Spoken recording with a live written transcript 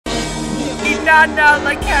nah,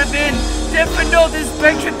 like heaven. Never know this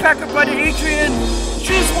Benjamin Packer brother Adrian.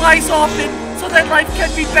 Choose wise often, so that life can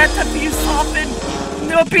be better for you soften.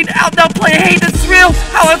 No being out now, play hate, it's real.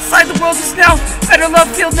 How outside the world is now. Better love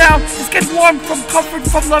feel now. It's getting warm from comfort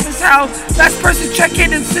from love is how. Last person check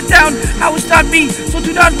in and sit down. How it's not me, so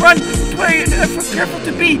do not run. Pray and careful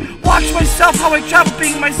to be. Watch myself, how I travel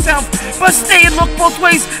being myself. Must stay and look both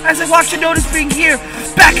ways as I watch and notice being here.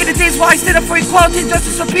 Back in the days while I stood up for equality and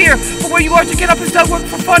justice up here. But where you are to get up is not work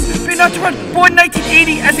for fun. Be not to run. Born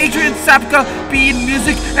 1980 as Adrian Sapka. Be in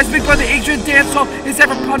music as Big Brother Adrian dance hall is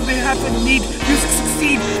ever upon behalf of need. Music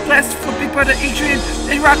succeed. Blessed for Big Brother Adrian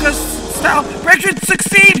in rocker style. Adrian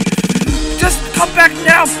succeed. Just come back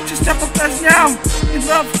now. Just step up as now. In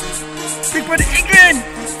love. Big Brother Adrian.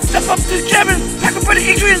 Step up to German. Pack up Brother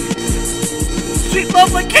Adrian. Sweet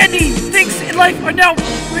love like candy. Things in life are now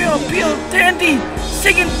real, pure, dandy.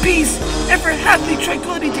 Singing peace, ever happy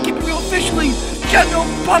tranquility to keep it real officially. Got no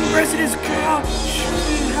bum residence, girl.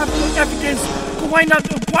 Have no evidence. Go wind up,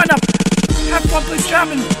 have fun with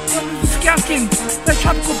jamming. Scouting like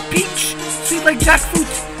tropical peach, sweet like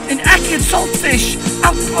jackfruit, and acid saltfish.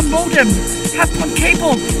 Out on modem, have fun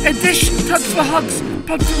cable, and dish tugs for hugs,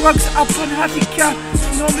 pump for rugs, out on happy cat.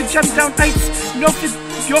 No me jump down heights, no fit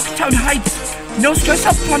Yorktown Heights. No stress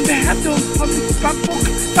up on the have no public book.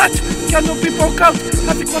 Fat can no be broke out.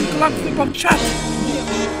 Have it one galang for chat.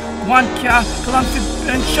 One care galang for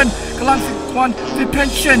pension. Galang for one for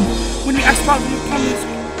pension. When we ask about the promise,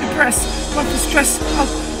 depress, one for stress out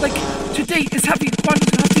like today is happy one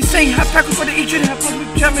to say have back for the agent, have fun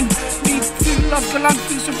with German. Need feel love galang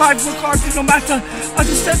to survive, work hard no matter.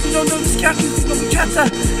 Understand you don't know the scouts, no chatter.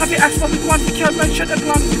 Have you asked for the one for care mention and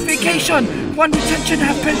galang for vacation. One retention,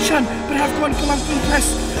 have pension, but have one galang for press.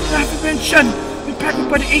 I have a mention. We pack up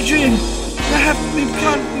by the Adrian. I have me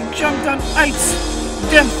gone, we jump down heights.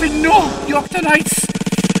 Them for no Yorktown Heights.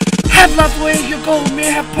 Have love where you go, may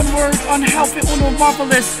have one word on how fit uno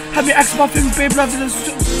marvelous. Have me ask about him, babe, love the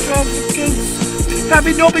skills. Have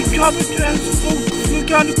me no big job with we're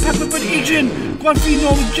going to pack up by the Adrian. One for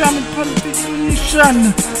no German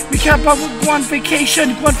politician. We care about one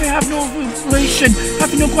vacation, one for have no relation.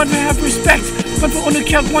 Have no one for have respect. One for only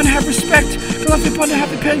care, one have respect. One for one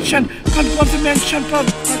have a pension. One for mention, but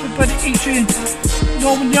by the Adrian.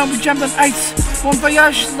 No one young, we jammed on ice. One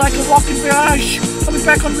voyage like a walking voyage. I'll be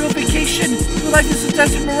back on real vacation. Your life is a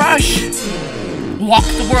desert mirage. Walk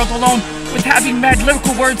the world alone with having mad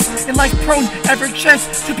lyrical words in life prone, ever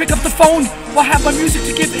chance to pick up the phone. While have my music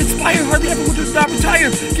to give, inspire, hardly ever would not retire.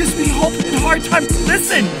 Gives me hope and hard time to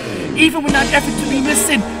listen. Even when not effort to be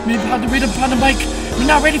missing. Me upon the rhythm, upon the mic. We're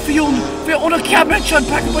not ready for you. We're on a cab mention.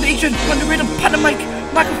 Pack up on the agent, upon the rhythm, upon the mic.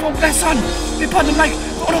 Microphone bless on. Me upon the mic.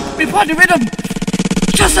 Me upon the rhythm.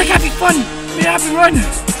 Just like having fun. Me having run.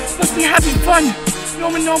 Must be having fun. No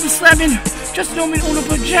me slamming. Just know me on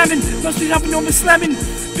a jamming. Must be having no me slamming.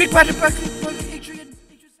 Big brother back.